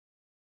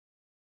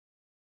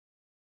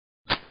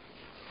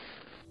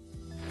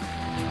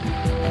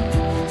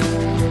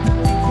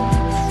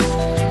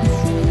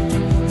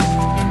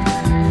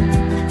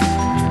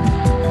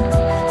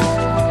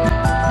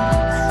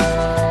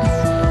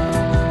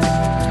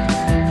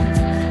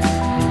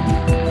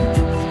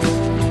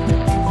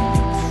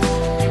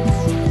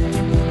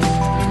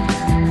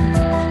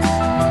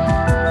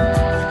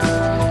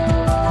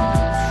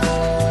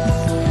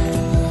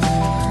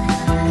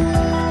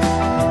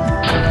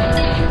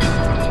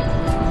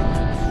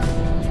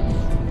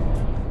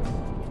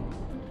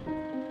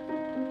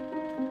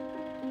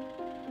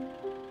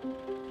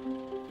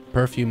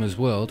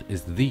PerfumersWorld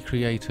is the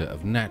creator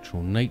of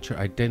natural,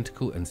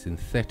 nature-identical and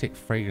synthetic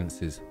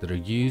fragrances that are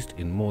used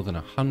in more than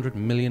 100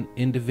 million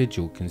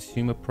individual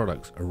consumer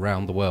products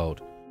around the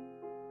world.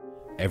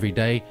 Every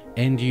day,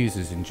 end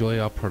users enjoy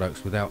our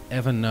products without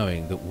ever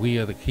knowing that we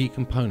are the key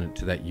component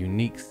to that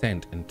unique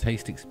scent and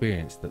taste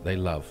experience that they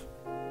love.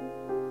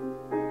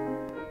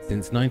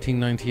 Since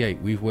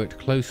 1998, we've worked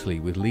closely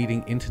with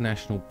leading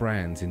international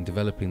brands in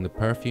developing the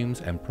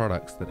perfumes and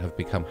products that have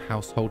become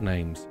household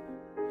names.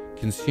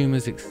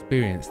 Consumers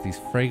experience these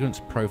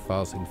fragrance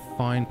profiles in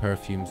fine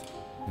perfumes,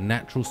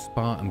 natural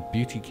spa and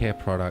beauty care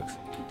products,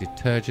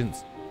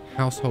 detergents,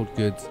 household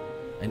goods,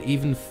 and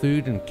even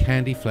food and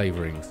candy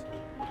flavorings.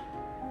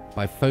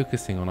 By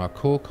focusing on our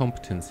core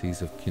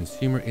competencies of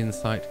consumer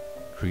insight,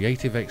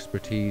 creative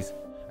expertise,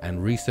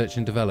 and research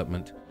and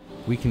development,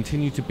 we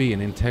continue to be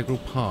an integral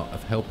part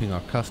of helping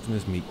our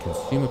customers meet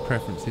consumer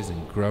preferences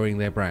and growing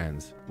their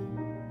brands.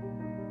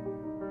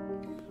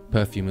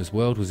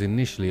 PerfumersWorld was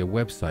initially a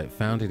website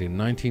founded in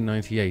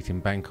 1998 in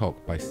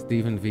Bangkok by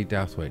Stephen V.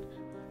 Douthwaite,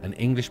 an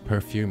English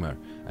perfumer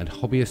and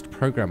hobbyist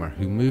programmer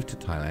who moved to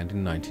Thailand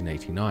in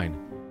 1989.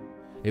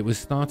 It was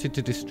started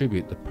to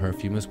distribute the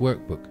Perfumer's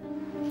Workbook,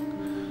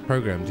 a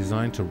program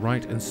designed to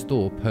write and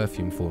store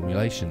perfume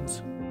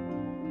formulations.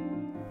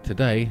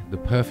 Today, the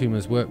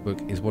Perfumer's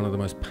Workbook is one of the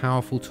most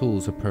powerful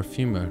tools a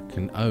perfumer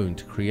can own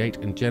to create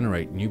and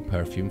generate new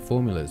perfume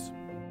formulas.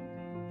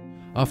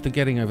 After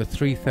getting over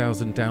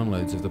 3,000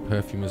 downloads of the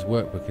Perfumer's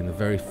Workbook in the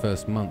very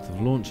first month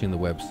of launching the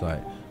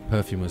website,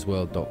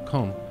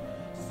 PerfumersWorld.com,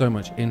 so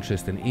much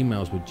interest and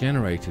emails were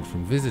generated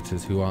from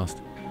visitors who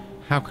asked,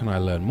 "How can I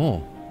learn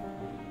more?"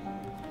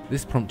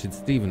 This prompted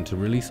Stephen to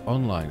release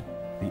online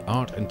The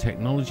Art and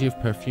Technology of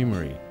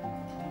Perfumery,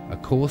 a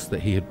course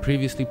that he had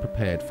previously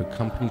prepared for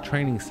company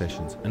training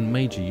sessions and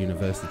major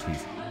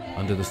universities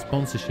under the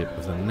sponsorship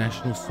of the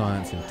National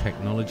Science and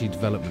Technology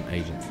Development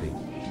Agency.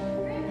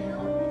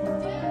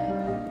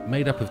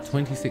 Made up of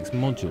 26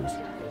 modules,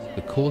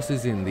 the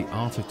courses in the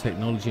Art of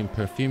Technology and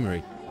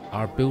Perfumery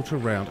are built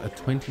around a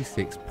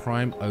 26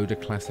 prime odor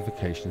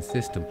classification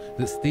system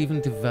that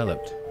Stephen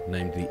developed,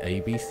 named the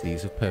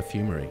ABCs of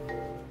Perfumery.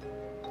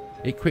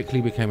 It quickly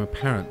became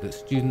apparent that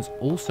students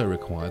also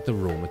required the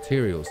raw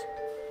materials,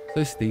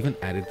 so Stephen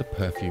added the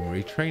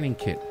Perfumery training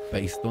kit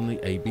based on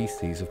the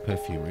ABCs of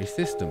Perfumery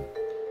system.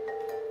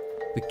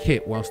 The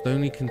kit, whilst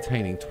only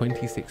containing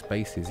 26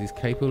 bases, is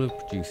capable of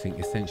producing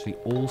essentially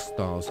all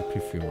styles of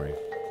perfumery,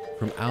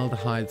 from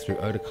aldehyde through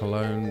eau de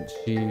cologne,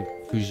 chive,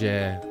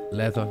 fougère,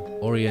 leather,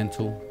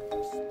 oriental,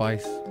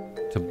 spice,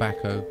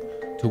 tobacco,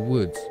 to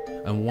woods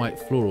and white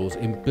florals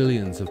in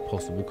billions of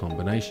possible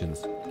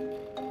combinations.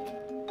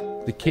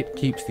 The kit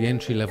keeps the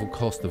entry-level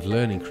cost of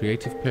learning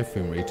creative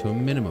perfumery to a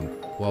minimum,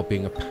 while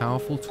being a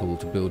powerful tool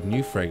to build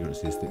new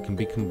fragrances that can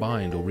be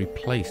combined or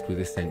replaced with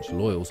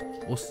essential oils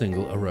or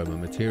single aroma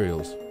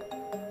materials.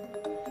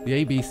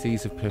 The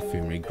ABCs of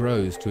Perfumery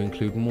grows to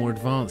include more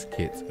advanced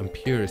kits and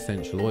pure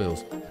essential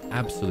oils,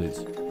 absolutes,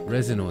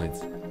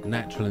 resinoids,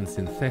 natural and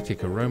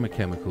synthetic aroma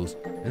chemicals,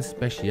 and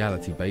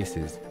specialty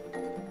bases.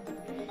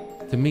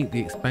 To meet the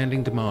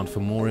expanding demand for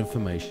more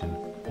information,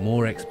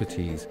 more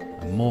expertise,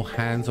 and more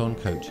hands-on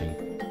coaching,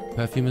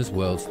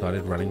 PerfumersWorld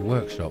started running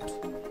workshops.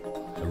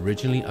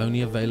 Originally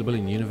only available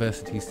in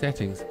university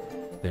settings,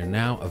 they're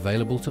now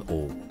available to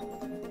all.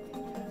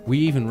 We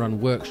even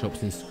run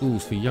workshops in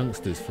schools for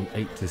youngsters from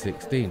 8 to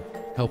 16,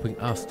 helping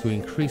us to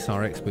increase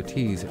our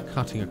expertise at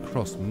cutting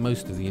across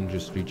most of the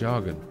industry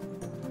jargon.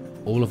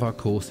 All of our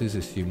courses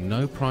assume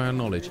no prior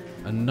knowledge,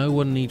 and no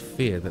one need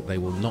fear that they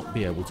will not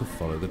be able to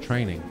follow the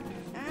training.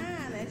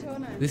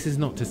 This is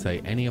not to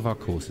say any of our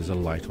courses are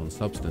light on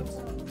substance.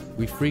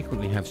 We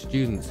frequently have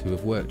students who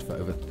have worked for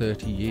over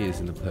 30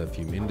 years in the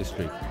perfume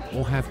industry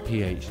or have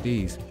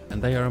PhDs,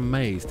 and they are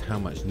amazed how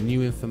much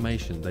new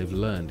information they've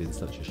learned in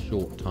such a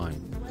short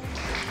time.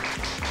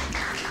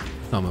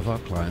 Some of our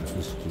clients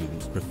and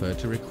students prefer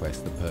to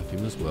request the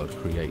PerfumersWorld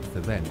create for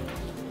them.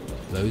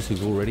 Those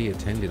who've already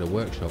attended a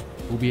workshop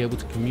will be able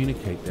to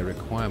communicate their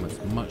requirements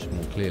much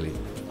more clearly,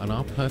 and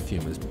our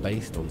perfumers,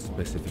 based on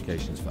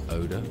specifications for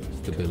odor,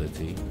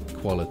 stability,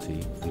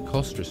 quality, and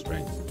cost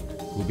restraints,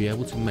 will be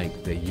able to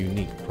make their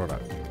unique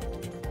product.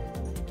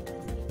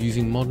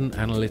 Using modern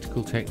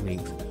analytical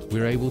techniques,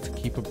 we're able to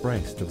keep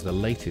abreast of the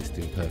latest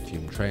in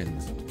perfume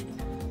trends.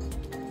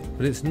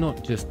 But it's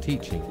not just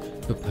teaching.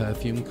 For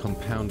perfume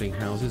compounding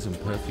houses and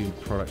perfume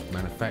product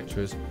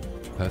manufacturers,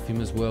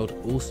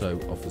 PerfumersWorld also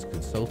offers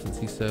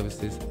consultancy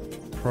services,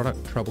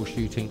 product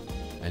troubleshooting,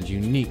 and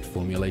unique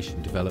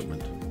formulation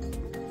development.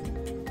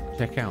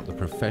 Check out the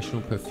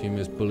Professional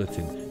Perfumers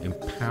Bulletin,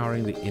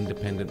 empowering the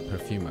independent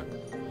perfumer,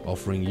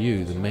 offering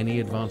you the many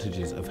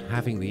advantages of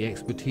having the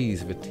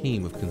expertise of a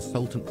team of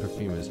consultant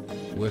perfumers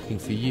working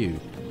for you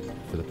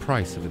for the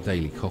price of a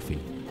daily coffee.